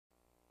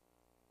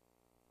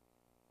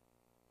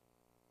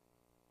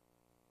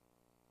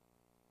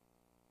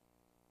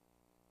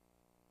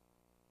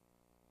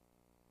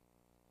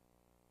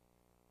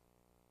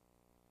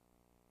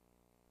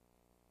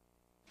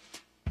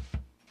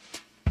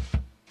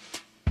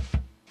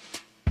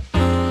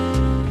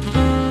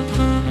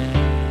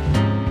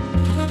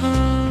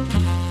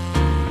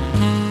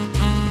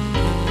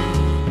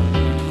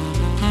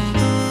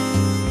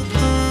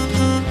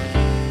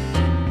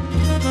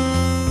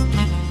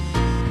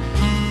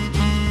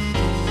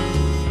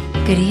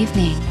Good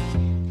evening.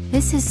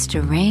 This is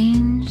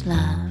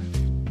StrangeLove,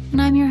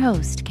 and I'm your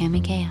host,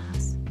 Cami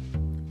Chaos.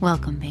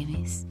 Welcome,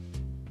 babies.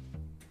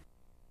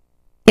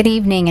 Good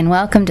evening, and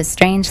welcome to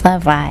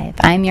StrangeLove Live.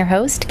 I'm your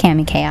host,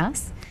 Cami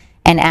Chaos,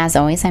 and as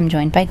always, I'm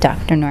joined by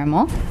Dr.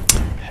 Normal.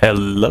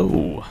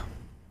 Hello.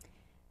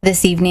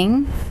 This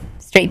evening,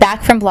 straight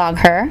back from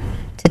BlogHer,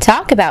 to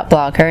talk about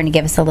BlogHer and to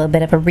give us a little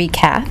bit of a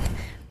recap,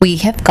 we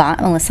have got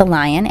Melissa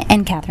Lyon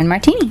and KL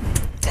Martini.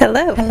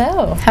 Hello.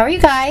 Hello. How are you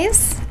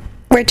guys?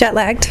 We're jet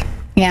lagged.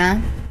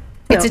 Yeah.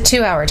 It's a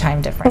 2-hour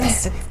time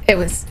difference. It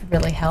was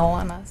really hell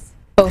on us,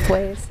 both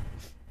ways.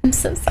 I'm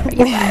so sorry,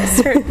 you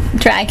guys, for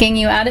dragging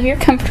you out of your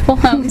comfortable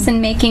homes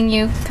and making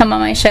you come on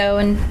my show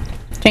and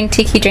drink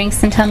tiki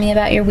drinks and tell me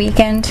about your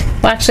weekend.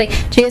 Well, actually,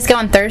 did you guys go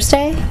on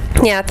Thursday?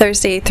 Yeah,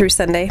 Thursday through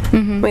Sunday.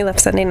 Mm-hmm. We left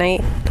Sunday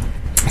night.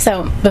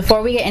 So,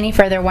 before we get any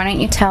further, why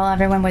don't you tell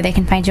everyone where they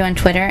can find you on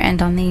Twitter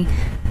and on the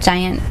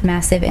giant,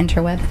 massive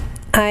interweb?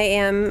 I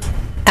am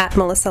at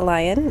Melissa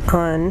Lyon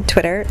on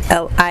Twitter,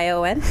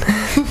 Lion,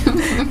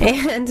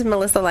 and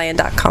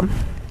melissalion.com.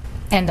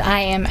 And I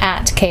am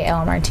at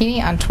KL Martini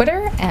on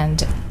Twitter and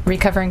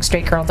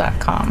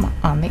recoveringstraightgirl.com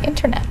on the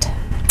internet.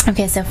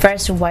 Okay, so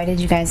first, why did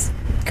you guys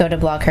go to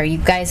BlogHer? You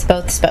guys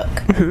both spoke.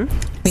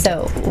 Mm-hmm.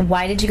 So,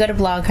 why did you go to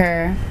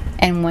BlogHer,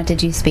 and what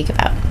did you speak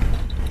about?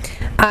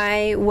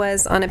 I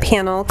was on a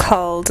panel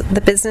called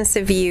The Business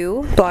of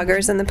You,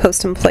 Bloggers in the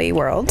Post-Employee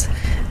World,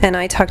 and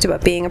I talked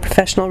about being a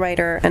professional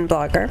writer and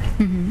blogger.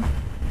 Mm-hmm.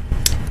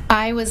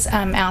 I was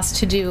asked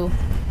to do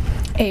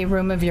a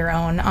room of your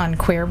own on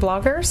queer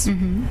bloggers,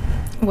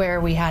 where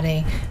we had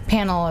a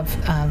panel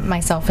of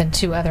myself and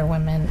 2 other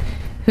women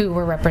who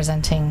were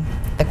representing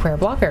the queer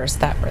bloggers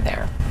that were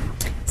there.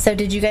 So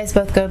did you guys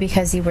both go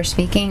because you were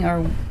speaking,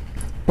 or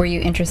were you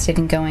interested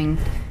in going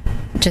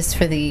just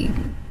for the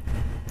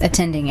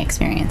attending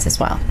experience as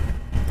well?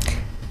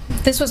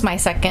 This was my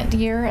 2nd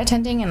year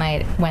attending, and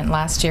I went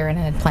last year and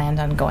had planned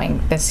on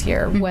going this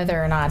year,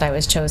 whether or not I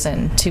was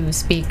chosen to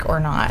speak or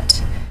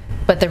not.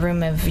 But the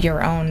room of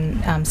your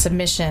own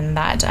submission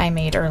that I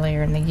made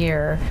earlier in the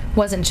year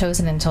wasn't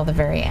chosen until the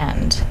very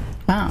end.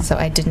 Wow. So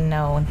I didn't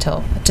know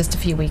until just a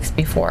few weeks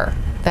before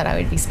that I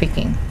would be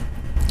speaking.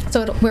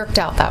 So it worked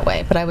out that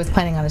way, but I was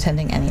planning on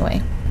attending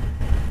anyway.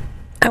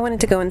 I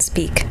wanted to go and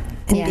speak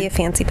and be a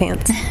fancy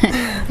pants.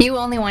 You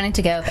only wanted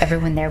to go if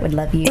everyone there would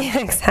love you. Yeah,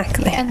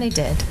 exactly. And they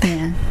did.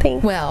 Yeah.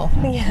 Thanks. Well.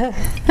 Yeah.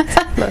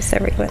 Most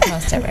everyone.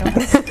 Most everyone.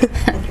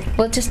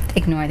 We'll just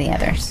ignore the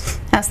others.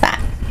 How's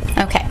that?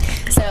 Okay.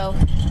 So,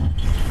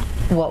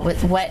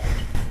 what?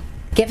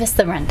 Give us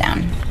the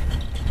rundown.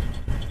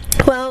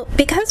 Well,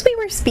 because we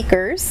were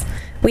speakers,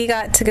 we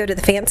got to go to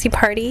the fancy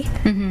party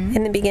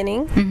in the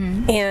beginning,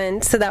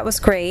 and so that was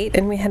great,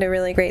 and we had a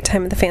really great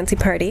time at the fancy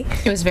party.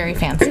 It was very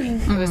fancy.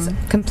 It was a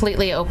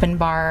completely open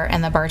bar,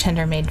 and the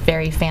bartender made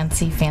very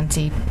fancy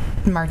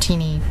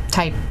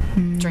martini-type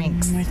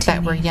drinks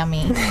that were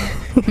yummy.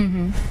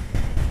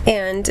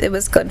 And it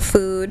was good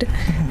food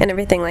and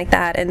everything like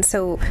that, and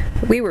so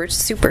we were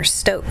super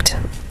stoked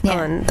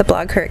on the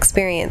BlogHer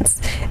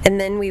experience. And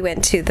then we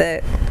went to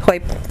the hoi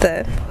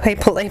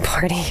polloi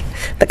party,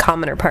 the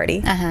commoner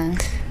party,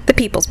 the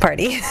people's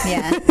party.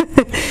 Yeah.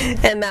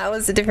 And that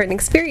was a different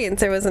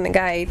experience. There wasn't a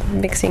guy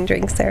mixing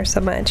drinks there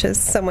so much as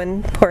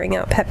someone pouring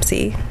out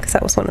Pepsi, because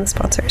that was one of the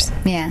sponsors.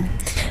 Yeah.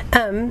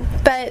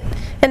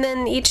 And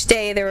then each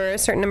day there were a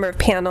certain number of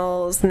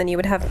panels, and then you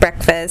would have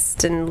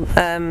breakfast, and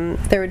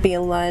there would be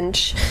a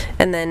lunch,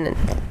 and then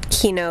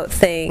keynote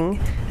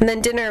thing, and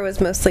then dinner was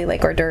mostly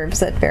like hors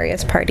d'oeuvres at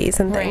various parties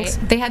and things.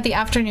 Right. They had the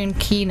afternoon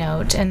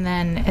keynote, and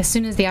then as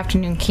soon as the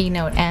afternoon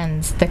keynote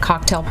ends, the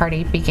cocktail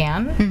party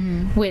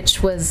began,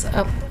 which was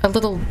a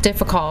little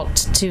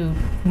difficult to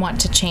want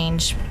to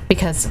change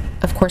because,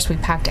 of course, we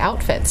packed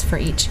outfits for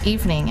each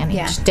evening and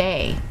each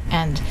day,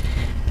 and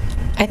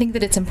I think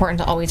that it's important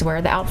to always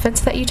wear the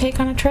outfits that you take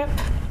on a trip.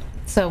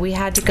 So we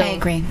had to go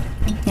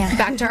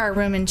back to our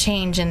room and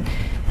change, and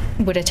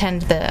would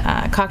attend the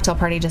cocktail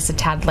party just a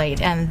tad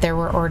late, and there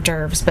were hors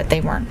d'oeuvres, but they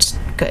weren't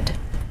good.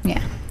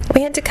 Yeah.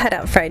 We had to cut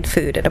out fried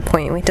food at a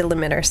point. We had to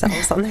limit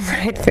ourselves on the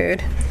fried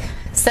food.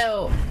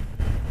 So,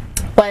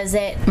 was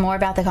it more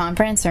about the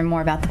conference or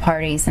more about the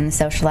parties and the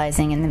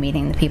socializing and the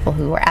meeting the people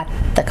who were at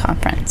the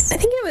conference?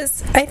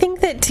 I think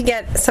that to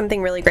get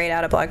something really great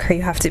out of BlogHer,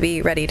 you have to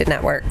be ready to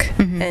network,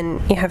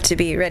 and you have to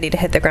be ready to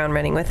hit the ground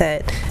running with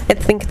it. I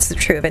think it's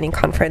true of any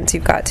conference.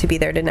 You've got to be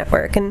there to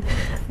network. And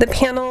the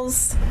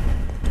panels,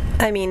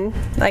 I mean,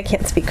 I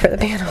can't speak for the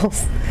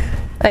panels.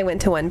 I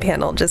went to one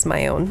panel, just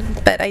my own,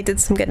 but I did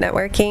some good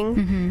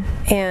networking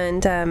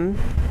and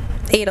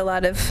ate a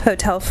lot of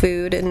hotel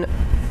food and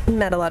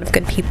met a lot of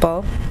good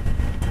people.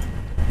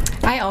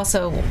 I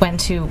also went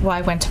to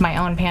my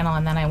own panel,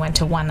 and then I went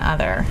to one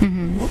other.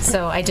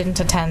 So I didn't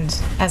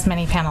attend as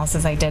many panels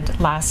as I did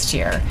last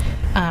year.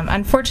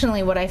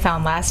 Unfortunately, what I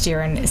found last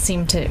year, and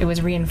it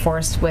was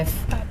reinforced with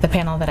the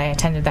panel that I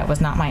attended that was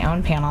not my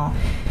own panel,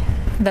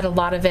 that a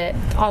lot of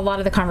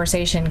the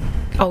conversation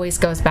always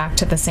goes back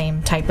to the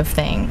same type of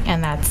thing,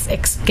 and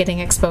that's getting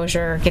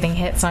exposure, getting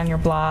hits on your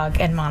blog,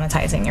 and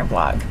monetizing your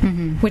blog,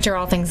 which are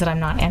all things that I'm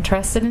not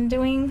interested in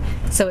doing.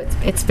 So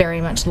it's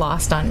very much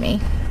lost on me.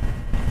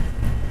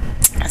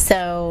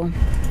 So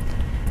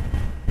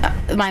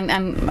what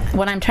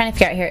I'm trying to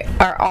figure out here,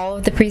 are all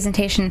of the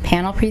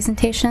panel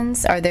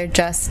presentations, are there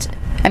just,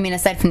 I mean,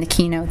 aside from the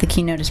keynote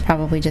is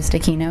probably just a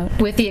keynote.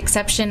 With the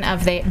exception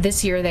of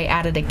this year they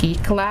added a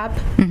geek lab,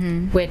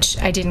 which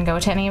I didn't go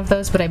to any of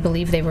those, but I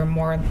believe they were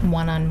more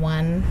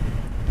one-on-one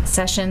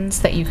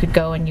sessions that you could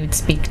go and you'd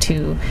speak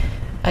to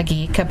a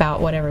geek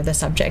about whatever the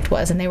subject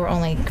was, and they were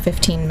only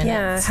 15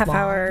 minutes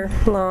hour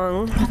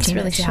long. That's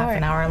really short. Half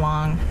an hour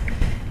long.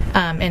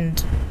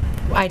 And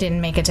I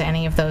didn't make it to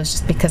any of those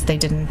just because they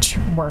didn't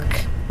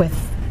work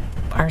with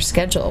our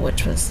schedule,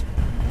 which was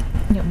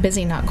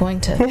busy not going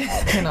to.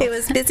 It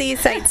was busy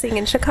sightseeing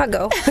in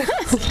Chicago.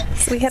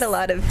 So we had a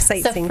lot of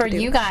sightseeing to do. So for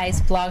you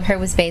guys, BlogHer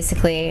was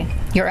basically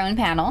your own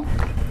panel,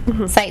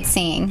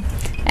 sightseeing,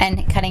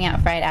 and cutting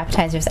out fried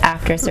appetizers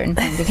after a certain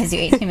point because you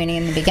ate too many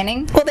in the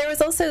beginning. Well, there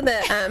was also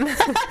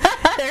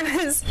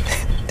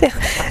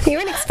you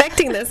weren't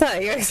expecting this, huh?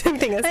 You were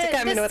expecting us to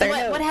come in with our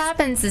notes. What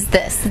happens is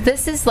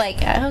this is like,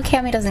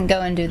 Cami doesn't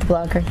go and do the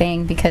BlogHer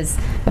thing because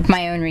of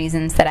my own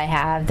reasons that I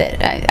have that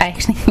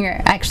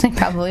you're actually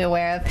probably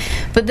aware of.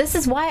 But this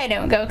is why I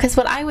don't go, because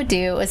what I would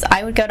do is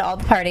I would go to all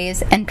the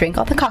parties and drink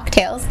all the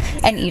cocktails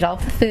and eat all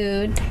the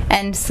food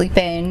and sleep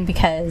in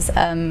because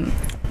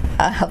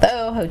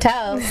hello,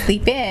 hotels,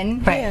 sleep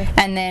in. Right.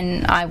 And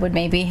then I would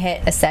maybe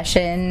hit a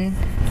session,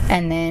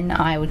 and then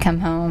I would come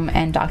home,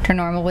 and Dr.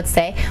 Normal would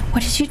say,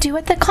 "What did you do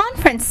at the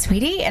conference,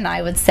 sweetie?" And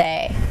I would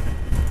say,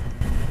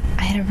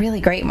 "I had a really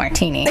great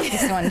martini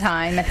this one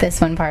time at this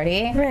one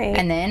party." Right.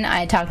 And then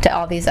I talked to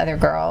all these other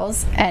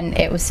girls, and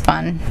it was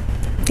fun.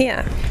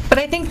 Yeah. But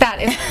I think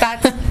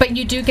but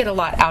you do get a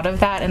lot out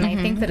of that, and I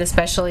think that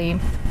especially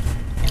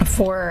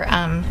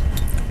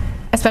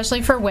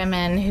for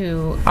women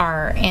who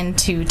are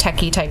into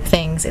techie type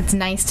things, it's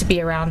nice to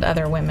be around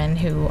other women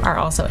who are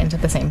also into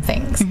the same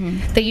things.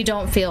 That you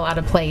don't feel out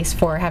of place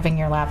for having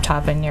your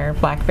laptop and your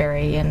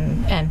BlackBerry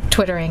and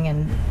Twittering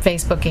and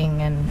Facebooking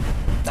and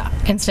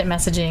instant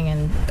messaging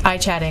and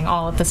iChatting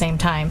all at the same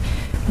time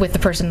with the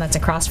person that's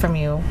across from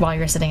you while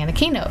you're sitting at a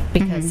keynote,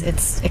 because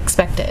it's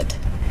expected.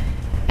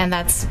 And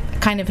that's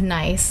kind of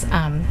nice.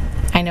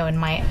 I know in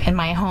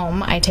my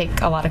home, I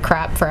take a lot of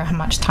crap for how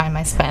much time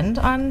I spend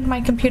on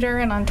my computer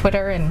and on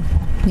Twitter and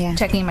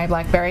checking my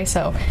BlackBerry.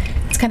 So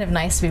it's kind of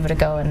nice to be able to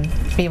go and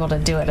be able to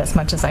do it as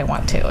much as I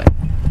want to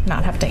and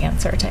not have to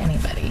answer to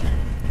anybody.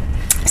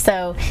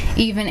 So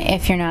even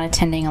if you're not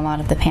attending a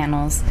lot of the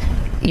panels,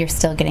 you're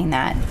still getting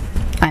that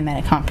I'm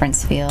at a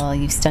conference feel.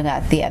 You've still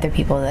got the other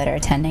people that are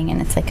attending,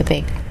 and it's like a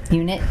big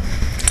unit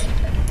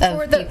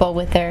of people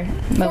with their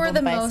mobile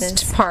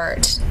devices.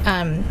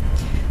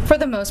 For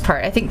the most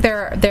part, I think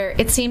there.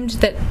 It seemed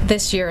that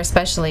this year,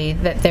 especially,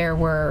 that there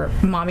were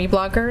mommy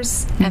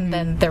bloggers, and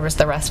then there was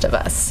the rest of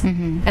us,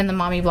 and the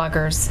mommy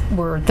bloggers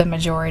were the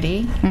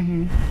majority,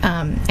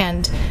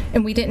 and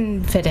we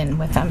didn't fit in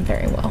with them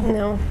very well.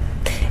 No,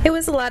 it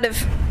was a lot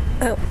of.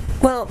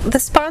 Well, the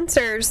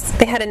sponsors,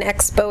 they had an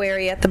expo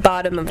area at the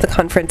bottom of the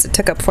conference. It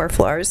took up 4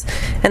 floors.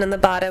 And on the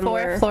bottom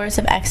Four floors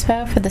of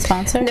expo for the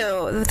sponsors?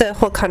 No, the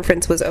whole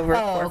conference was over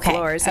 4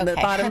 floors. And the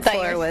bottom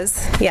floor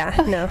was... Yeah,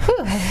 no.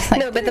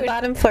 No, but the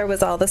bottom floor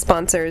was all the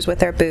sponsors with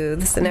their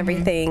booths and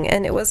everything.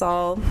 And it was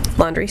all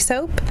laundry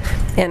soap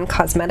and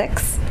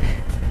cosmetics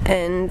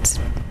and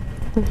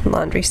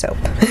laundry soap.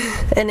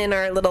 And in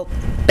our little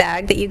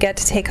bag that you get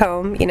to take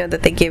home,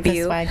 that they give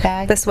you,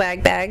 the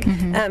swag bag,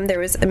 there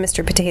was a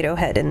Mr. Potato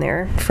Head in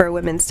there for a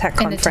women's tech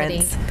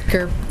conference.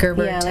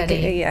 Gerber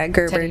teddy.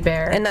 Gerber teddy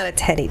bear. And not a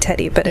teddy,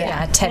 but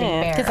a teddy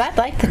bear. Because I'd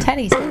like the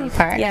teddy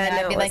part.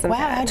 I'd be like, wow,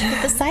 how'd you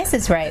get the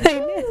sizes right?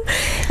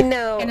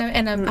 No.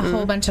 And a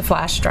whole bunch of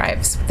flash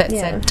drives that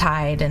said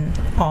Tide and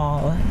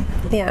all.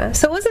 Yeah,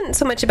 so it wasn't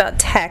so much about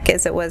tech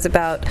as it was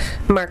about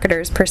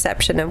marketers'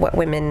 perception of what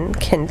women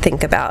can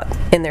think about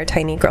in their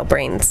tiny girl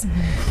brains,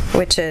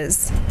 which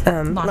is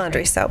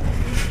laundry soap.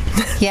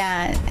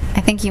 Yeah,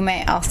 I think you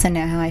might also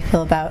know how I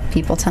feel about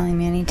people telling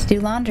me I need to do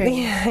laundry.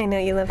 Yeah, I know,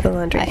 you love the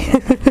laundry.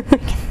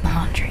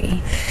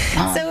 Laundry.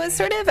 So it was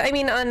sort of,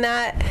 on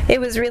that, it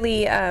was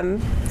really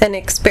an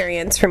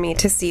experience for me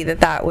to see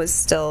that was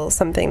still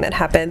something that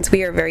happens.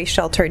 We are very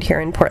sheltered here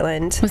in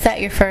Portland. Was that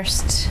your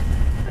first...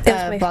 It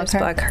was my first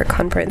BlogHer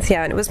conference,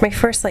 and it was my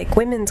first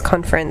women's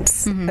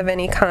conference of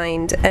any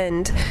kind,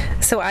 and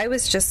so I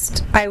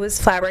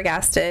was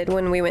flabbergasted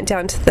when we went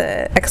down to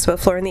the expo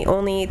floor, and the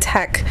only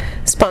tech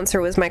sponsor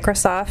was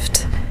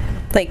Microsoft,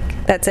 like,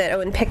 that's it. Oh,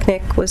 and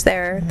Picnic was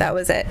there. That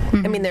was it.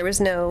 I mean, there was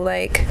no,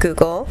 like,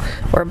 Google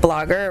or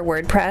BlogHer or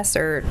WordPress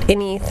or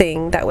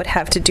anything that would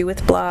have to do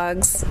with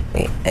blogs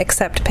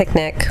except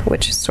Picnic,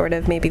 which is sort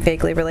of maybe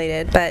vaguely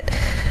related. But,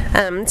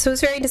 so it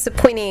was very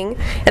disappointing.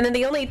 And then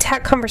the only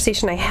tech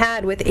conversation I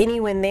had with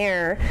anyone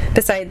there,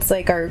 besides,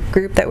 like, our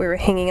group that we were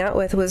hanging out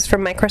with, was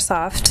from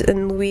Microsoft.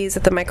 And Louise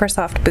at the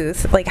Microsoft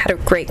booth, like, had a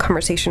great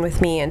conversation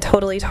with me and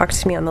totally talked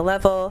to me on the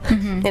level.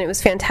 And it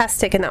was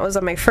fantastic. And that was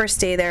on my first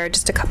day there,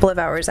 just a couple of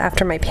hours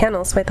after my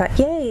panel. So I thought,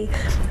 yay,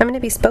 I'm going to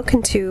be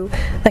spoken to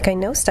like I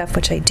know stuff,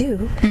 which I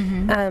do.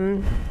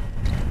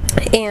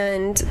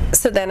 And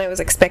so then I was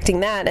expecting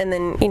that, and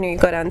then, you know, you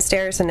go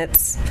downstairs and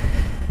it's,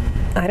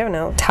 I don't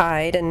know,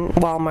 Tide and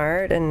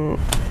Walmart and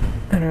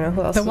I don't know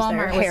who else The was there,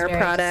 Walmart was hair very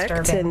product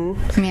disturbing.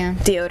 and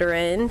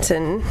deodorant.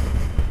 And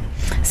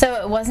So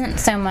it wasn't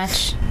so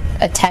much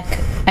a tech.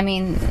 I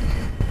mean,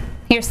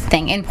 here's the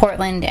thing. In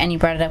Portland, and you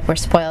brought it up, we're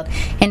spoiled.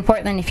 In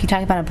Portland, if you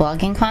talk about a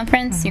blogging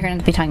conference, you're going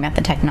to be talking about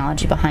the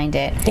technology behind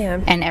it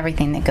and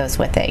everything that goes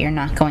with it. You're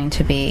not going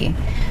to be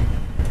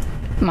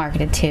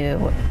marketed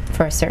to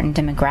for a certain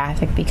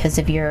demographic because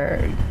of your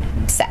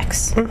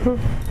sex.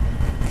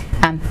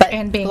 But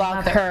And being a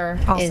mother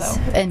BlogHer is also.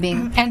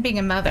 and being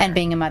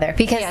a mother.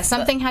 because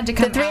something had to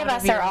come the three out of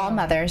us of your are all womb.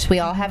 mothers. We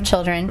all have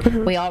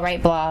children. We all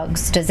write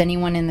blogs. Does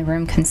anyone in the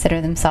room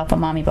consider themselves a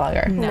mommy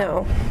blogger?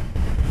 No.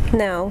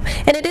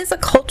 And it is a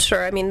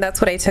culture. I mean, that's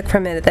what I took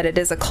from it, that it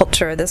is a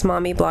culture, this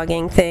mommy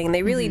blogging thing.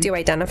 They really do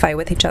identify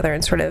with each other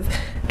and sort of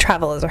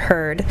travel as a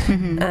herd.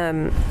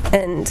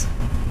 And,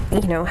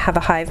 you know, have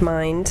a hive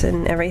mind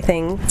and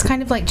everything. It's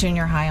kind of like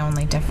junior high,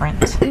 only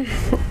different.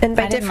 And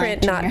by I didn't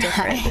different, like not junior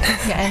different.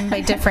 high. Yeah, and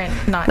by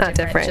different, not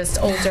different. Just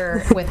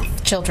older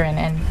with children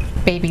and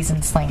babies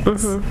in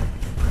slings.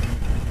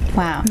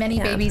 Wow. Many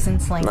babies in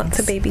slings. Lots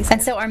of babies.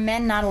 And so are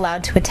men not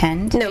allowed to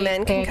attend? No,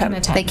 men can They come. can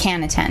attend. They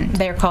can attend.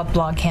 They're called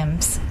blog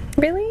hymns.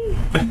 Really?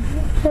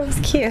 That was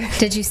cute.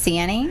 Did you see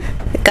any?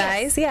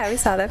 Guys, yeah, we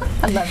saw them.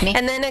 I love me.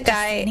 And then a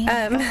guy,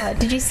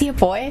 Did you see a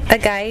boy? a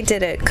guy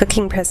did a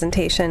cooking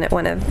presentation at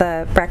one of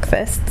the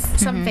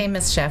breakfasts. Some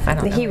famous chef. I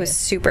don't know. He who was it is.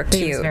 super He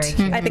cute. was very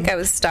cute. I think I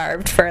was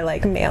starved for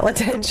like male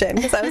attention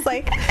because I was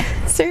like,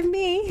 serve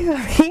me,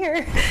 I'm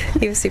here.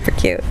 He was super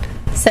cute.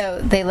 So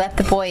they let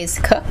the boys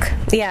cook?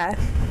 Yeah,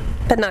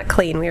 but not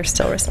clean. We were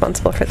still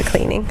responsible for the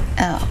cleaning.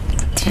 Oh.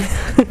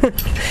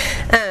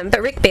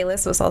 But Rick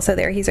Bayless was also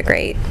there. He's a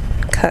great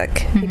cook.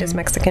 He does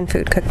Mexican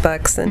food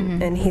cookbooks,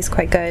 and he's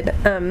quite good.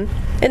 And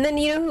then,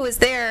 you know, who was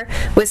there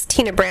was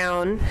Tina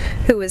Brown,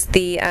 who was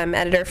the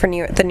editor for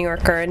the New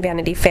Yorker and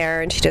Vanity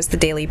Fair, and she does the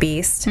Daily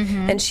Beast.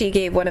 And she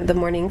gave one of the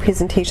morning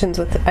presentations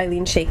with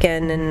Eileen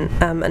Shaken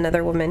and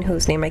another woman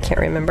whose name I can't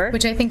remember.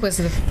 Which I think was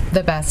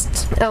the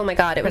best. Oh my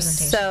God, it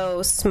was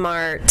so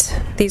smart.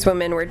 These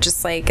women were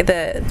just like,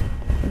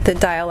 the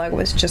dialogue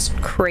was just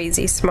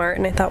crazy smart,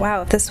 and I thought,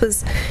 wow, if this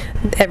was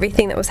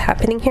everything that was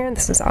happening here,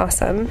 this is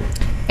awesome.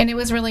 And it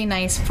was really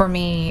nice for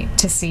me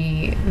to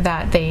see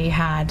that they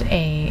had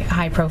a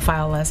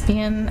high-profile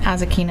lesbian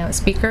as a keynote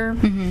speaker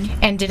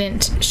and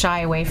didn't shy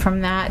away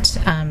from that.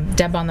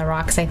 Deb on the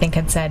Rocks, I think,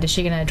 had said, is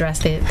she going to address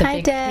the Hi,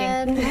 big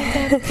Deb.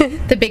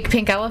 the big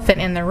pink elephant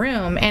in the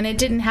room? And it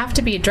didn't have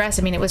to be addressed.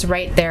 I mean, it was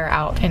right there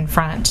out in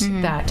front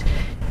that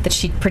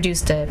she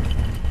produced a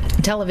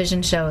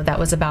television show that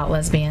was about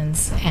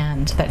lesbians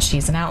and that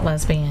she's an out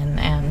lesbian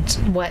and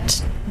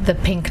what the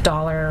pink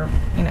dollar,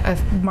 you know,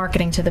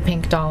 marketing to the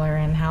pink dollar,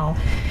 and how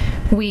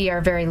we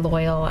are very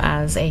loyal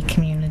as a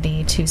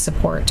community to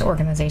support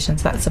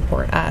organizations that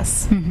support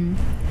us.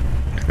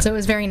 So it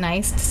was very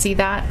nice to see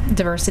that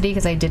diversity,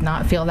 because I did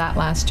not feel that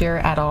last year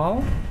at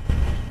all.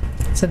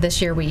 So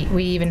this year we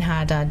even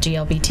had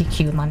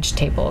GLBTQ lunch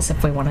tables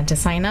if we wanted to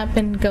sign up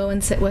and go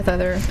and sit with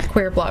other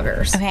queer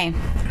bloggers. Okay,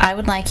 I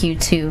would like you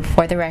to,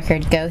 for the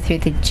record, go through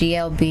the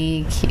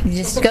GLB,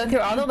 just go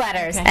through all the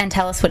letters and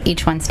tell us what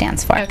each one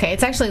stands for. Okay,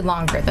 it's actually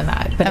longer than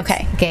that. But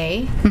Okay. it's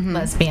gay,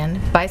 lesbian,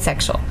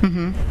 bisexual,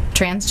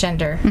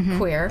 transgender,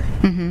 queer,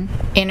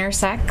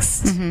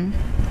 intersex,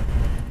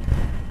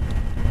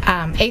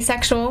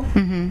 asexual,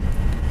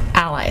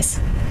 allies.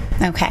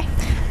 Okay.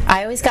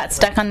 I always got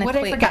stuck on the What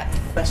I forgot?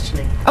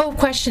 Questioning. Oh,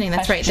 questioning.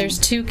 That's right. Question. There's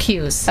 2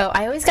 Qs. Oh,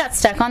 I always got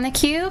stuck on the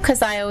Q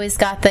because I always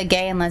got the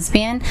gay and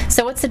lesbian.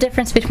 So what's the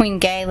difference between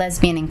gay,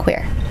 lesbian, and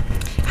queer?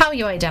 How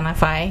you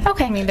identify.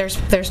 Okay. I mean, there's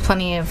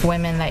plenty of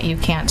women that you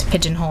can't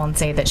pigeonhole and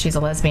say that she's a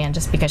lesbian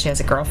just because she has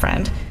a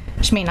girlfriend.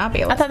 She may not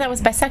be a I lesbian. thought that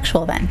was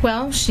bisexual then.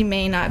 Well, she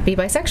may not be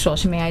bisexual.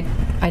 She may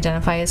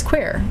identify as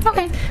queer.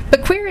 Okay.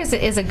 But queer is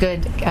a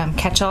good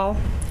catch-all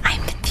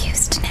I'm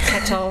confused now.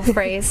 catch-all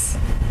phrase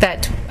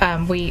that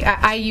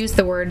I use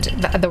the word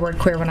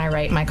queer when I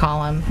write my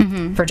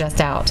column for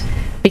Just Out,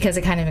 because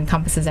it kind of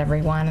encompasses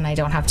everyone, and I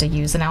don't have to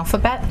use an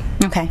alphabet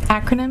Okay.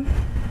 acronym.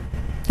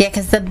 Yeah,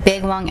 because the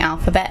big long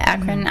alphabet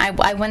acronym,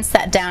 I once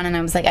sat down and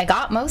I was like, I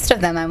got most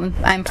of them.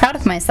 I'm proud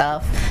of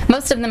myself.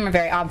 Most of them are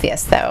very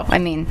obvious, though. I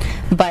mean,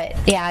 but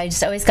yeah, I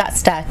just always got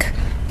stuck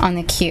on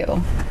the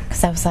Q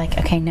because I was like,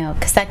 okay, no,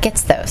 because that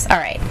gets those. All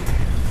right.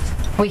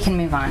 we can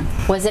move on.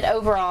 Was it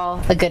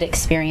overall a good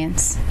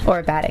experience or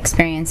a bad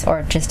experience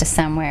or just a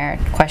somewhere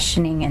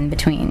questioning in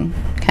between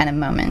kind of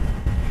moment?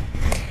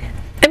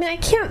 I mean, I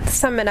can't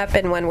sum it up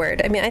in one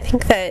word. I mean, I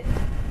think that,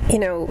 you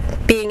know,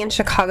 being in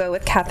Chicago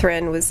with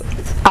Catherine was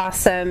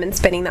awesome, and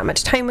spending that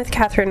much time with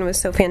Catherine was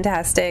so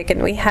fantastic,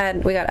 and we got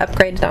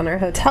upgraded on our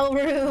hotel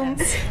room.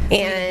 Yes.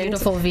 And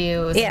Beautiful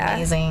view. It was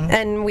amazing.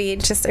 And we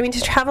just, I mean,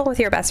 to travel with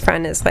your best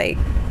friend is like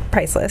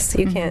priceless.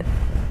 You can't,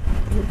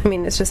 I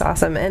mean, it's just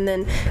awesome. And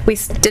then we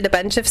did a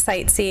bunch of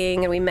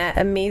sightseeing, and we met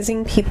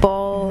amazing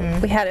people.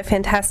 We had a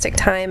fantastic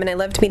time, and I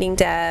loved meeting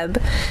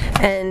Deb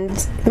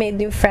and made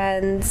new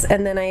friends.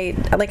 And then I,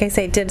 like I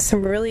say, did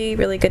some really,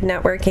 really good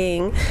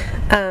networking.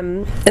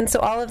 And so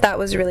all of that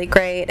was really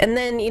great. And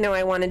then, you know,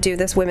 I want to do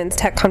this women's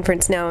tech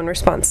conference now in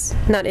response,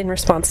 not in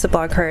response to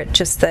BlogHer,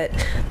 just that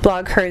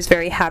BlogHer is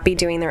very happy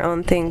doing their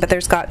own thing, but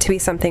there's got to be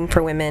something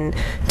for women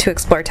to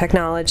explore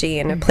technology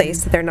in a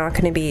place that they're not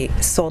going to be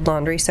sold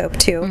laundry soap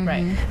to.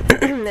 Right.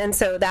 And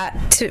so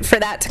for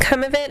that to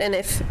come of it, and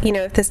if, you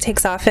know, if this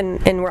takes off and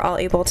we're all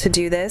able to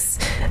do this,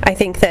 I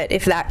think that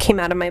if that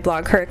came out of my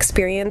BlogHer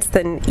experience,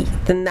 then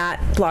that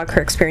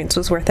BlogHer experience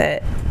was worth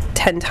it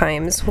 10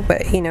 times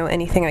what, you know,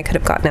 anything I could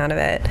have gotten out of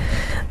it.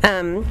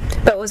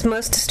 But what was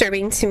most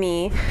disturbing to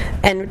me,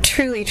 and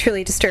truly,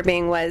 truly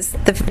disturbing, was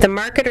the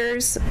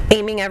marketers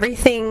aiming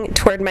everything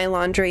toward my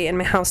laundry and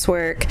my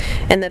housework,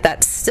 and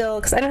that's still,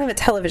 because I don't have a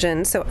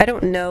television, so I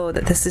don't know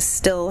that this is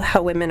still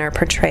how women are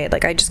portrayed.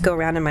 Like, I just go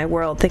around in my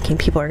world thinking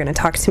people are going to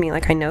talk to me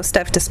like I know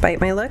stuff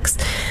despite my looks.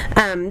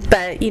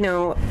 But, you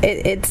know,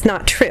 it's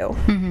not true.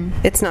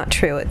 It's not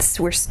true.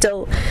 We're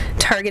still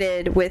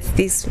targeted with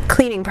these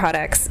cleaning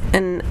products,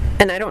 and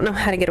I don't know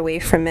how to get away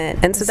from it.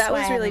 And so that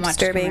was really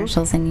disturbing.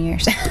 Commercials in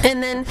years.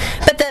 And then,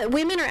 but the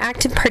women are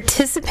active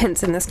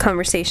participants in this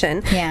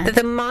conversation. Yeah. That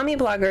the mommy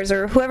bloggers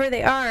or whoever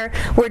they are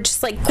were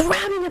just like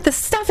grabbing at the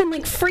stuff, and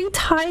like free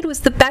Tide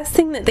was the best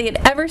thing that they had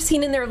ever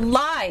seen in their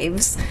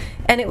lives.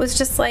 And it was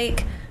just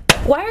like,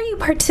 why are you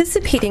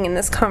participating in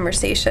this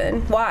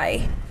conversation?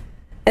 Why?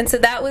 And so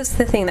that was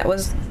the thing, that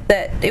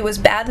it was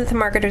bad that the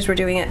marketers were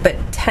doing it, but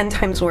 10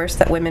 times worse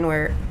that women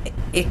were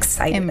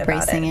excited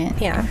Embracing about it.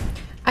 it. Yeah.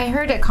 I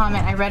read a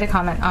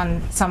comment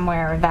on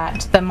somewhere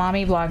that the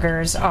mommy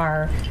bloggers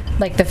are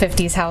like the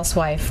 50s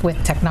housewife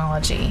with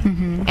technology.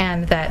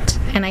 And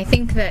I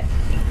think that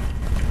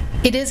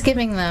it is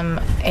giving them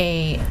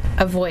a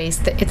voice,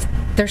 that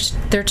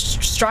they're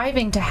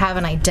striving to have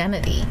an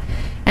identity.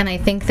 And I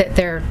think that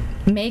they're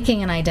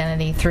making an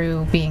identity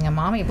through being a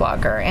mommy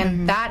blogger.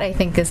 And that, I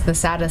think, is the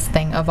saddest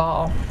thing of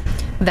all,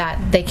 that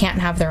they can't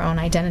have their own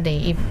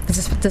identity,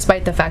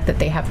 despite the fact that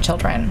they have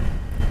children.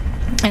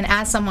 And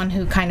as someone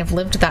who kind of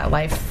lived that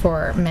life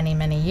for many,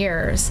 many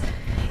years,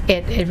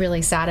 it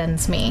really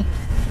saddens me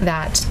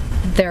that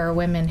there are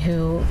women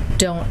who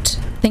don't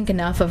think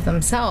enough of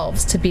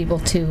themselves to be able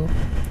to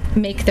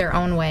make their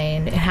own way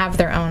and have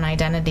their own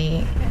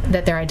identity,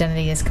 that their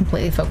identity is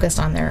completely focused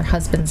on their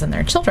husbands and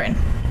their children.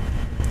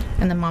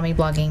 And the mommy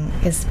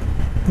blogging is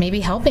maybe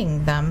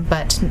helping them,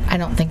 but I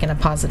don't think in a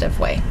positive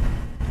way.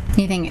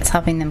 You think it's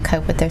helping them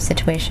cope with their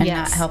situation,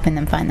 Yes. not helping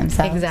them find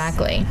themselves?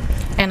 Exactly.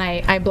 And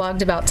I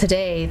blogged about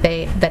today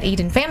that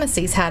Eden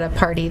Fantasies had a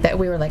party that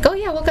we were like, oh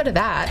yeah, we'll go to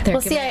that.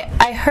 Well, see,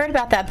 I heard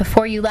about that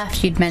before you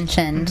left. You'd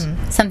mentioned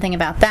something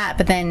about that,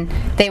 but then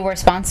they were a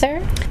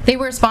sponsor? They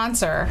were a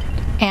sponsor,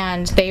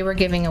 and they were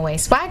giving away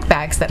swag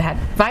bags that had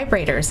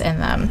vibrators in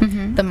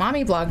them. The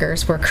mommy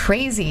bloggers were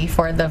crazy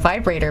for the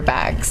vibrator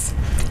bags.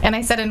 And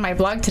I said in my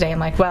blog today, I'm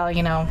like, well,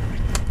 you know,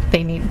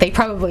 they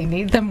probably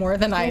need them more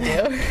than I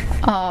do.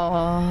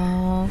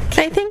 Oh,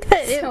 I think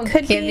that so it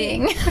could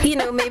giving. be, you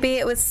know, maybe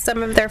it was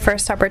some of their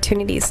first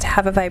opportunities to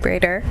have a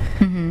vibrator.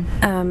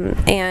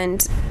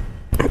 And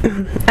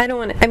I don't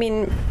want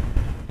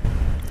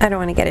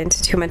to get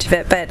into too much of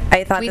it, but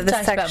I thought we've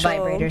that the talked about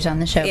sexual vibrators on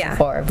the show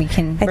before. We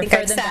can I think refer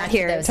I've them sat back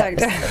here to and those talked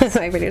about episodes.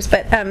 vibrators,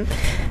 but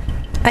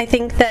I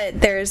think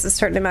that there's a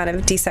certain amount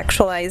of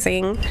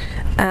desexualizing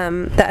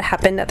that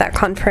happened at that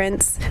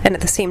conference, and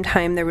at the same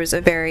time there was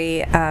a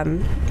very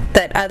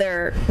that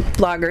other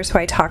bloggers who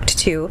I talked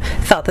to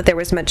felt that there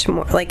was much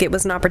more, like it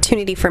was an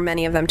opportunity for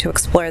many of them to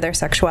explore their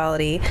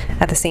sexuality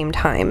at the same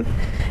time.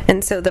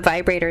 And so the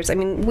vibrators, I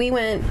mean,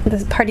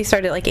 the party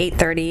started at like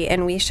 8:30,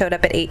 and we showed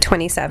up at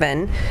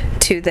 8:27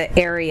 to the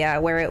area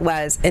where it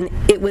was, and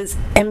it was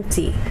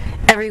empty.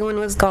 Everyone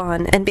was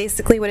gone, and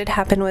basically what had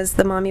happened was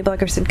the mommy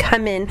bloggers had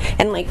come in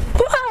and like,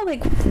 wow,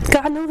 like,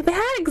 got all the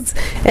bags,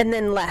 and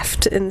then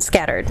left and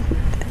scattered.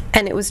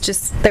 And it was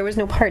just, there was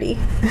no party.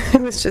 It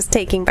was just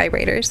taking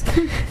vibrators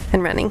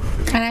and running.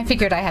 And I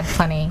figured I had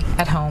plenty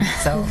at home,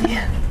 so.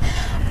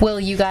 Will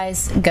you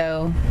guys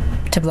go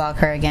to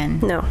BlogHer again?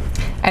 No.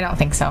 I don't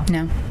think so.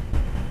 No.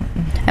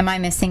 Am I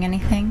missing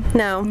anything?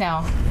 No.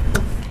 No.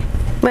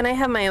 When I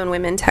have my own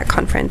women tech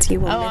conference, you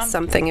will miss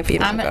something if you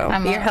don't go.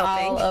 You're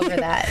helping. All over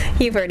that.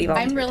 You've already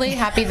volunteered. I'm really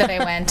happy that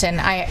I went,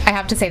 and I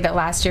have to say that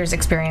last year's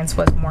experience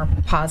was more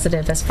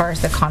positive as far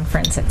as the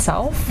conference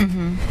itself.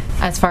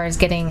 As far as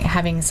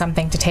having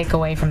something to take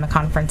away from the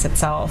conference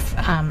itself,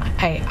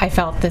 I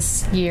felt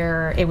this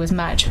year it was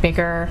much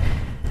bigger,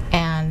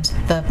 and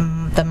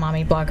the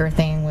mommy blogger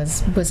thing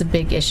was a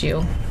big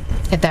issue.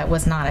 That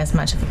was not as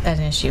much of an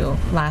issue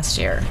last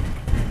year.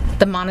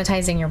 The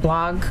monetizing your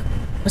blog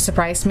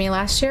surprised me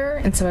last year,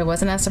 and so I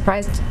wasn't as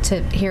surprised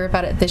to hear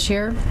about it this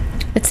year.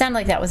 It sounded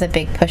like that was a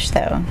big push,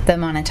 though, the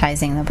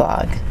monetizing the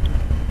blog.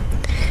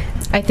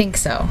 I think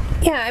so.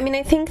 Yeah,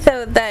 I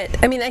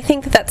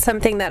think that's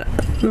something that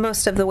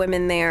most of the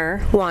women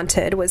there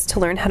wanted, was to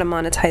learn how to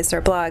monetize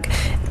their blog,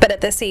 but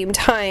at the same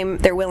time,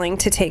 they're willing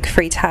to take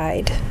free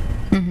Tide.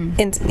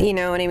 And, you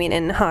know what I mean,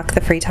 and hawk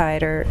the free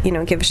Tide, or, you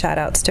know, give shout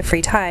outs to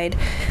free Tide.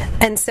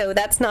 And so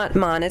that's not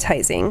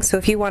monetizing. So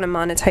if you want to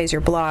monetize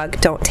your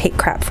blog, don't take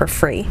crap for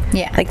free.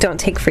 Yeah. Like, don't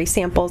take free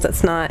samples.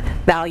 That's not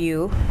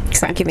value.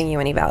 It's not giving you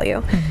any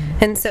value.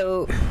 And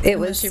so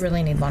Unless you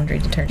really need laundry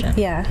detergent.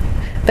 Yeah.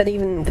 But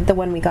even the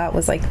one we got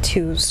was like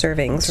 2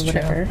 servings or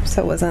whatever. True.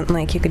 So it wasn't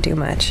like you could do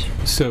much.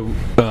 So, we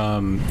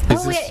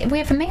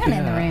have a man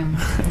in the room.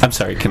 I'm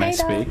sorry, can I Hey,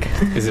 dog.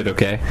 speak? Is it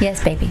okay?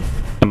 Yes, baby.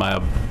 Am I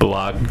a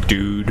blog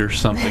dude or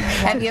something?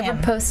 Have you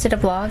ever posted a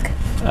blog?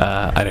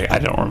 I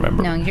don't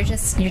remember. No, you're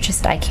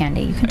just eye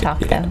candy. You can talk,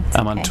 though. It's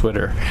I'm on okay.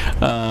 Twitter.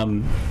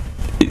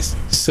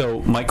 So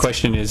my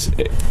question is,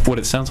 what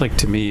it sounds like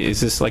to me, is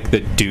this like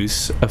the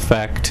Deuce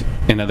effect?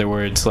 In other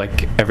words,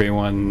 like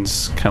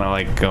everyone's kind of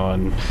like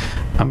going,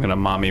 I'm going to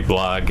mommy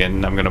blog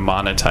and I'm going to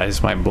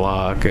monetize my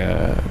blog,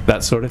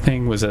 that sort of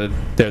thing. Was there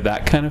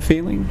that kind of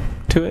feeling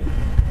to it?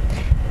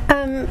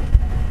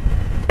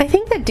 I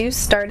think that Deuce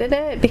started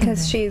it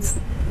because she's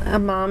a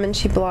mom and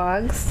she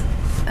blogs.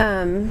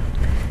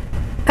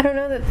 I don't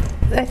know that.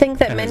 I think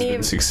that And many has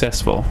been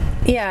successful.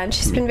 Yeah, and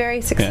she's been very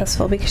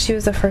successful because she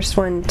was the first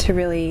one to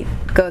really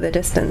go the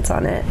distance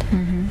on it.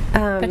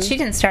 But she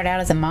didn't start out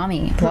as a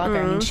mommy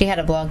blogger. I mean, she had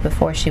a blog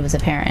before she was a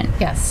parent.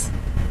 Yes.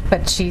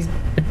 But she's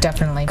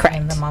definitely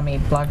in the mommy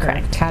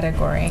blogger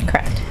category.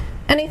 Correct.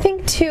 And I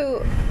think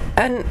too,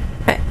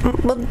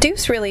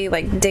 Deuce really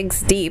like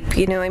digs deep.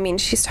 You know, I mean,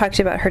 she's talked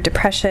about her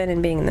depression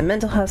and being in the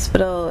mental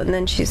hospital, and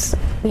then she's,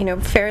 you know,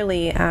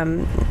 fairly,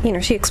 you know,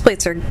 she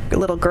exploits her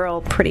little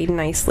girl pretty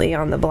nicely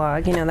on the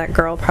blog. You know, that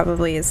girl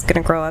probably is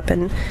going to grow up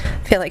and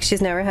feel like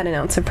she's never had an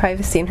ounce of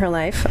privacy in her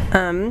life.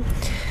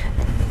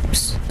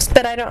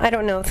 But I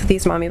don't know if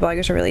these mommy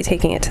bloggers are really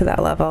taking it to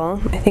that level.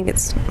 I think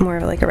it's more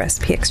of like a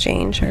recipe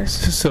exchange. Or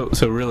So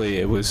really,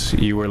 it was,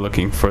 you were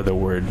looking for the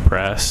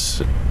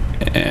WordPress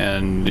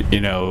and, you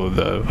know,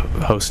 the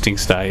hosting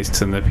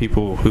sites and the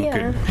people who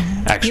could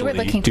actually You were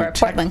looking do for a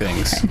tech Portland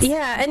things. conference.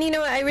 yeah, and you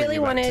know what, I really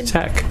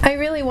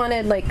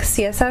wanted like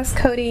CSS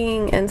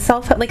coding and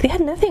like they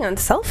had nothing on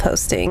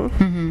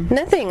self-hosting,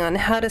 nothing on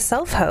how to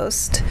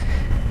self-host.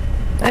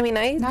 I mean,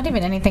 Not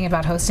even anything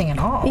about hosting at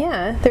all.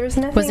 Yeah, there was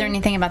nothing. Was there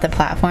anything about the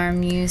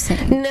platform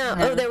using? No.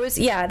 Oh, there was.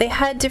 Yeah, they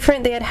had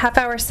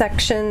half-hour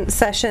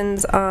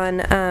sessions on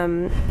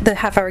the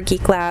half-hour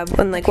Geek Lab,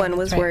 and like one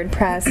was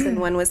WordPress and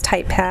one was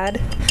TypePad.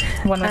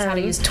 One was how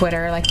to use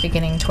Twitter, like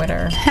beginning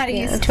Twitter. How to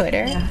use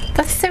Twitter. Yeah.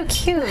 That's so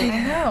cute.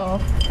 I know.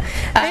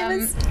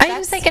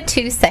 That's like a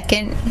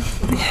 2-second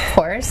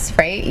course,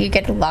 right? You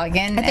get to log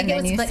in I think and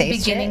then you like say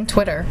beginning shit.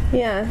 Twitter.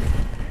 Yeah.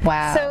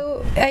 Wow.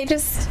 So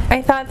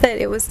I thought that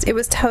it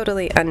was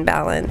totally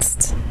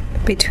unbalanced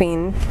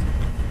between.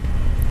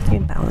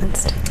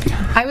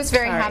 Imbalanced. I was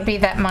very happy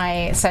that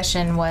my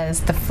session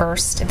was the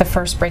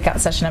first breakout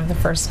session of the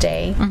first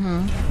day,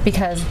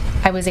 because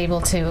I was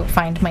able to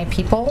find my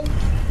people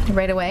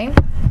right away,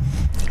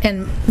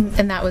 and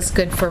that was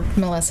good for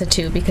Melissa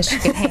too, because she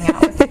could hang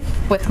out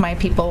with my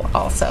people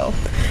also.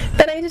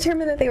 But I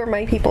determined that they were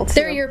my people too.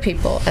 They're your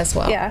people as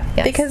well. Yeah,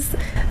 yes. because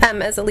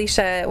as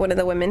Alicia, one of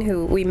the women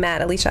who we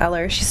met, Alicia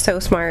Eller, she's so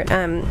smart.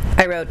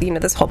 I wrote, you know,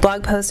 this whole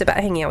blog post about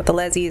hanging out with the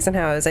Lesies and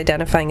how I was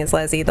identifying as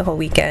Leslie the whole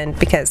weekend,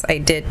 because I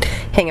did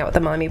hang out with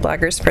the mommy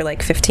bloggers for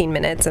like 15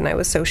 minutes, and I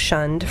was so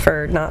shunned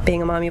for not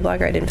being a mommy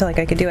blogger. I didn't feel like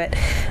I could do it.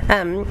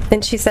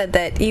 And she said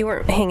that you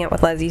weren't hanging out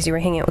with Lesies, you were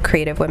hanging out with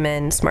creative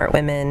women, smart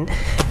women,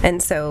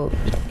 and so,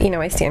 you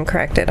know, I stand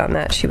corrected on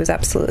that. She was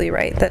absolutely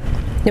right that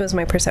it was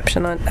my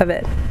perception of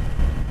it.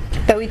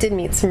 But we did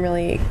meet some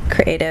really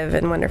creative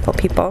and wonderful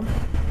people.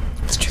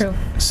 It's true.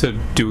 So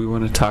do we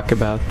want to talk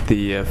about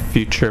the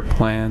future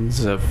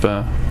plans of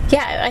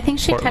yeah, I think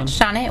she Portland?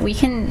 touched on it.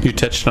 You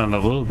touched on it a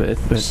little bit,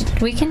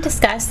 but We can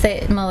discuss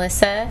that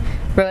Melissa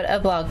wrote a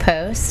blog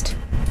post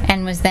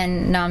and was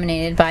then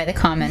nominated by the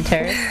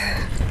commenters.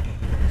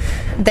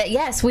 That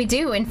yes, we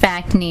do in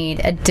fact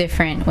need a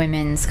different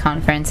women's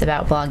conference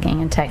about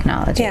blogging and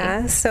technology.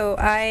 Yeah, so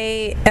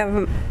I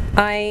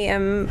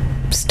am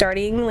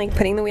starting, like,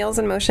 putting the wheels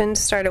in motion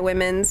to start a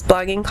women's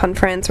blogging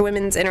conference,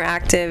 women's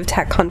interactive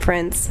tech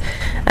conference.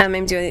 I'm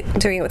doing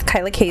it with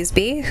Kyla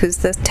Caseby, who's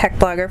the tech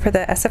blogger for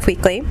the SF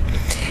Weekly,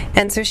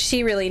 And so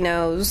she really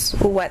knows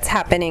what's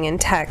happening in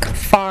tech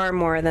far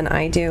more than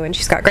I do, and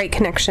she's got great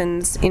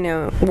connections,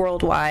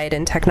 worldwide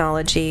in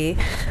technology.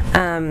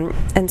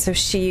 And so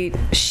she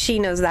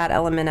knows that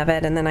element of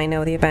it, and then I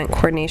know the event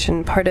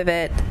coordination part of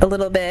it a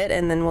little bit,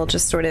 and then we'll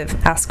just sort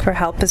of ask for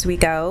help as we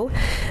go.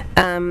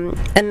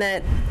 And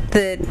that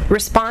the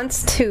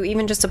response to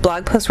even just a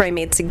blog post where I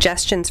made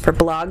suggestions for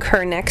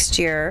BlogHer next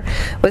year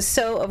was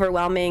so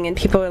overwhelming, and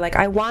people were like,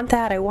 I want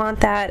that.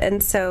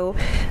 And so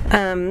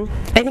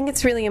I think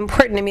it's really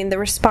important. I mean, the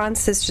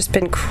response has just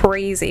been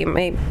crazy.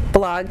 My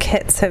blog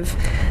hits have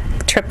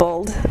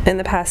tripled in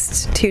the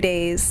past 2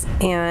 days,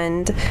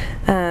 and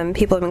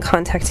people have been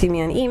contacting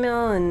me on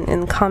email and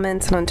in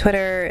comments and on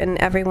Twitter, and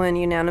everyone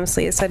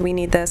unanimously has said we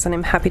need this, and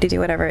I'm happy to do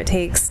whatever it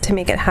takes to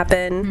make it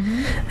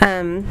happen.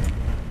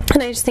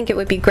 And I just think it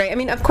would be great. I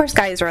mean, of course,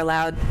 guys are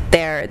allowed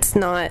there. It's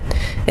not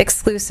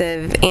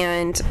exclusive,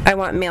 and I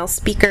want male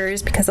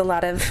speakers because a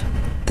lot of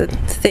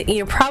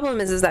the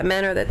problem is that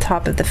men are the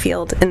top of the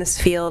field in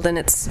this field, and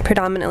it's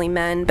predominantly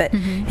men. But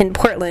in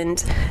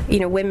Portland,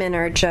 women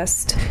are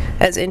just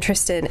as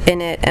interested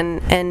in it.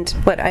 And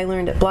what I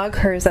learned at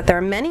BlogHer is that there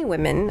are many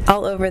women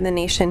all over the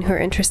nation who are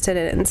interested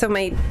in it. And so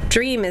my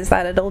dream is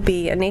that it'll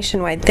be a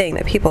nationwide thing,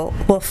 that people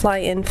will fly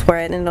in for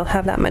it, and it'll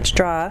have that much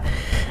draw.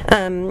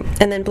 And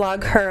then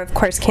BlogHer, of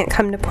course, can't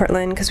come to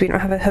Portland because we don't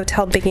have a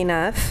hotel big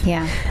enough.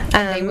 Yeah.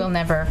 They will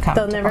never come.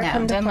 They'll never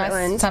come to unless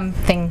Portland.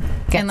 Something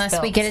gets Unless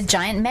built. we get a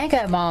giant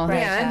mega mall. Right.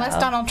 Yeah. Unless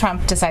Donald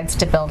Trump decides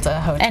to build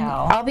a hotel. And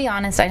I'll be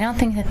honest, I don't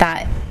think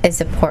that is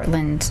a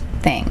Portland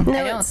thing. No,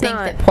 I don't it's think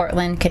not. that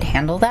Portland could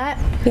handle that.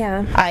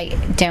 Yeah. I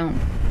don't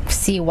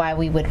see why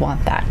we would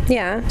want that.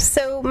 Yeah.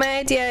 So my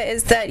idea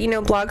is that,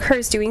 BlogHer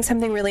is doing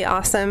something really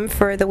awesome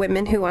for the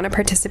women who want to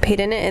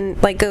participate in it,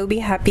 and go be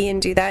happy and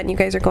do that. And you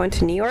guys are going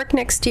to New York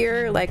next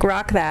year,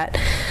 rock that.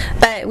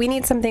 But we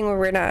need something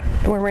where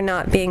we're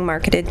not being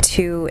marketed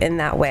to in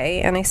that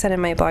way. And I said in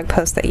my blog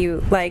post that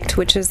you liked,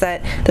 which is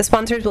that the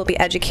sponsors will be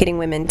educating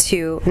women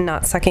to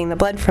not sucking the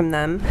blood from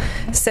them.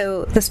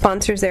 So the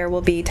sponsors there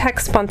will be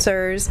tech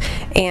sponsors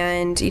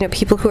and,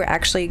 people who are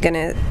actually going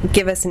to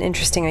give us an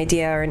interesting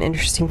idea or an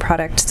interesting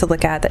product to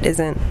look at that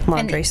isn't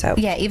laundry soap.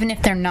 Yeah, even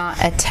if they're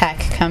not a tech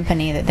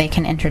company, that they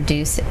can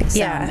introduce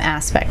some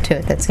aspect to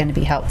it that's going to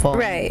be helpful.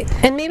 Right.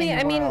 And maybe,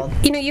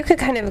 you could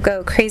kind of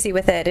go crazy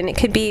with it, and it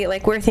could be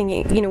we're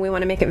thinking, we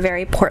want to make it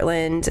very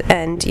Portland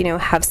and,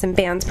 have some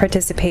bands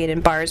participate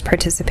and bars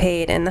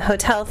participate, and the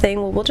hotel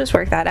thing, well, we'll just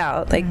work that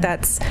out.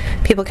 That's,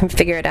 people can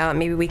figure it out.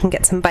 Maybe we can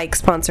get some bike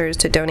sponsors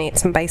to donate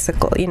some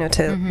bicycle,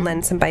 to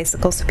lend some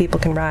bicycles so people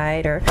can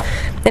ride,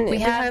 and we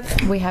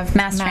have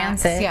mass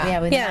transit.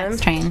 With Mass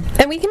Train.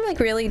 And we can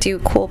really do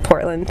cool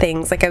Portland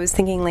things. I was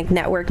thinking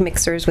network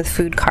mixers with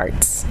food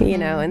carts,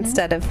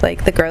 instead of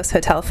the gross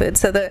hotel food.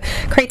 So the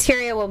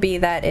criteria will be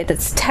that it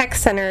is tech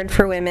centered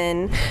for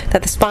women,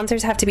 that the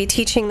sponsors have to be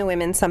teaching the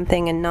women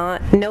something, and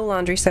no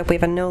laundry soap. We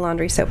have a no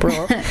laundry soap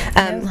rule.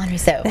 No laundry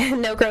soap.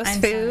 No gross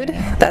food.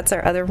 Sorry. That's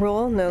our other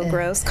rule. No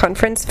gross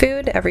conference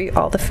food.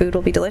 All the food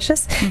will be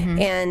delicious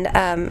and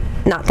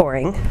not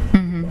boring.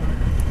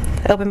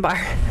 Open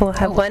bar. We'll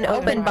have one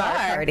open bar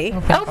party.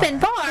 Open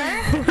bar?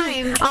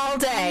 I'm all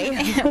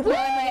day. Well,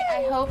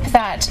 I hope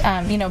that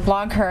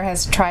BlogHer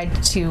has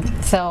tried to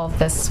sell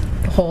this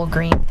whole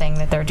green thing,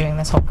 that they're doing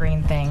this whole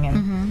green thing,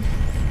 and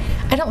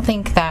I don't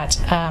think that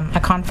a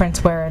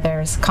conference where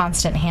there's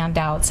constant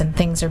handouts and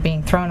things are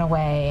being thrown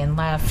away and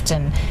left,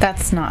 and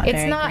that's not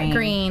it's not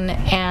green.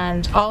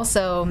 And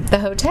also the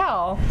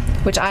hotel,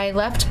 which I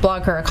left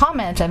BlogHer a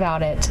comment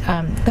about it,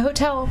 the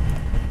hotel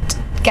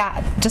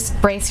just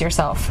brace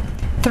yourself,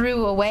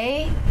 threw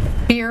away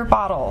beer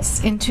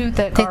bottles into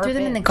the garbage. They threw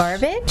them in the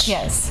garbage?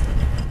 Yes.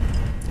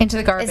 Into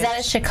the garbage. Is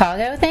that a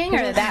Chicago thing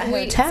or that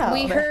hotel?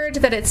 We heard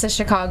that it's a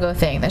Chicago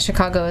thing, that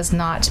Chicago is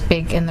not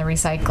big in the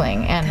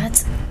recycling. And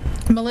that's...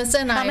 Melissa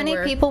and How many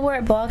people were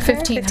at BlogHer?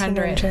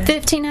 1,500.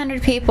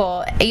 1,500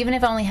 people, even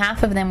if only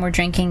half of them were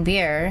drinking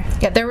beer.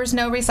 Yeah, there was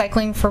no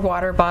recycling for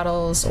water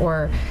bottles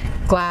or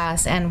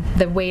glass, and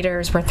the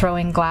waiters were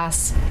throwing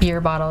glass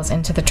beer bottles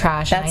into the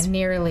trash, and I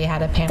nearly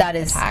had a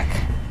panic attack.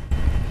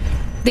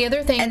 The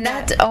other thing,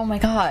 and oh my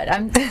God,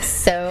 I'm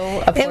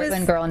so a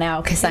Portland girl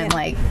now, because I'm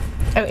like...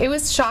 It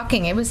was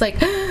shocking. It was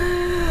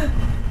they're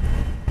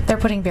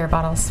putting beer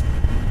bottles.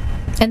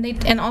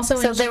 And also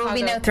so there will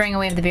be no throwing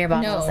away of the beer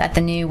bottles at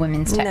the new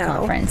Women's Tech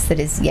Conference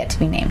that is yet to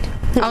be named.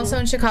 Also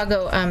in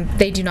Chicago,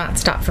 they do not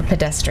stop for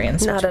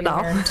pedestrians. Not at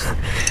all.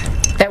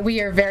 That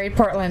we are very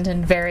Portland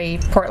and very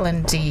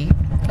Portlandy.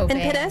 And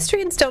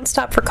pedestrians don't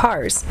stop for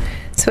cars,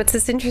 so it's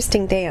this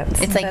interesting dance.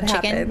 It's like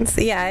chicken. Happens.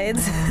 Yeah,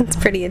 it's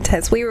pretty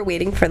intense. We were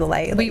waiting for the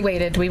light. We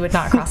waited. We would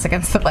not cross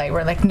against the light.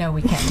 We're like, no,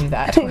 we can't do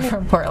that. We're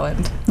from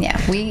Portland. Yeah,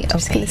 we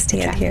just gonna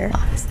stand here. All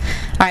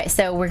right,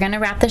 so we're gonna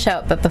wrap the show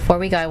up, but before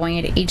we go, I want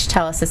you to each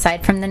tell us,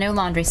 aside from the no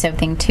laundry soap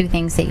thing, 2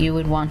 things that you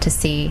would want to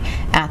see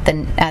at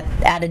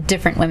a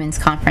different women's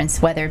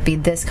conference, whether it be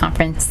this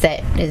conference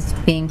that is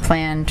being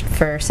planned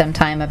for some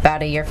time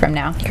about a year from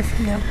now.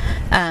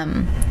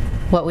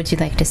 What would you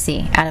like to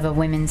see out of a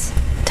women's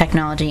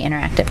technology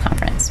interactive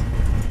conference?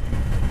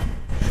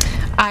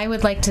 I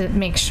would like to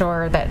make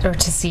sure that, or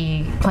to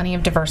see plenty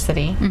of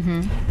diversity,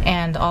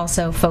 and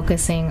also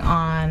focusing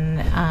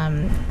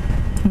on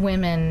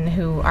women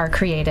who are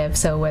creative.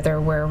 So whether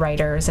we're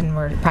writers and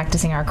we're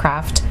practicing our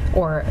craft,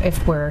 or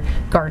if we're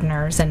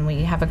gardeners and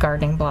we have a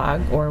gardening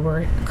blog, or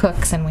we're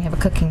cooks and we have a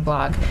cooking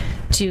blog,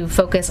 to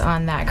focus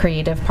on that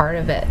creative part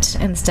of it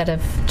instead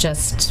of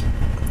just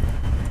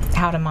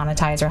how to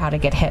monetize or how to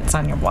get hits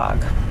on your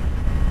blog.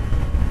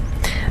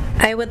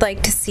 I would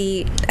like to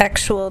see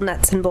actual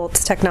nuts and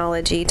bolts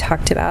technology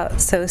talked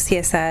about, so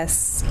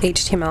CSS,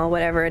 HTML,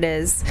 whatever it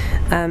is,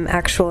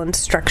 actual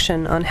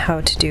instruction on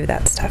how to do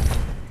that stuff.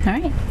 All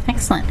right,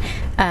 excellent.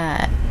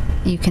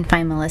 You can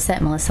find Melissa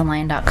at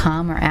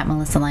melissalyon.com or at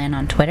melissalyon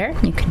on Twitter.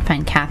 You can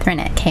find Catherine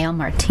at KL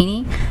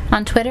Martini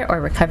on Twitter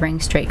or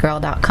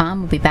recoveringstraightgirl.com.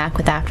 We'll be back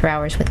with After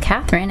Hours with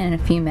Catherine in a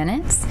few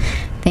minutes.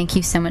 Thank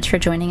you so much for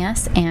joining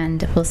us,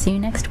 and we'll see you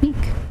next week.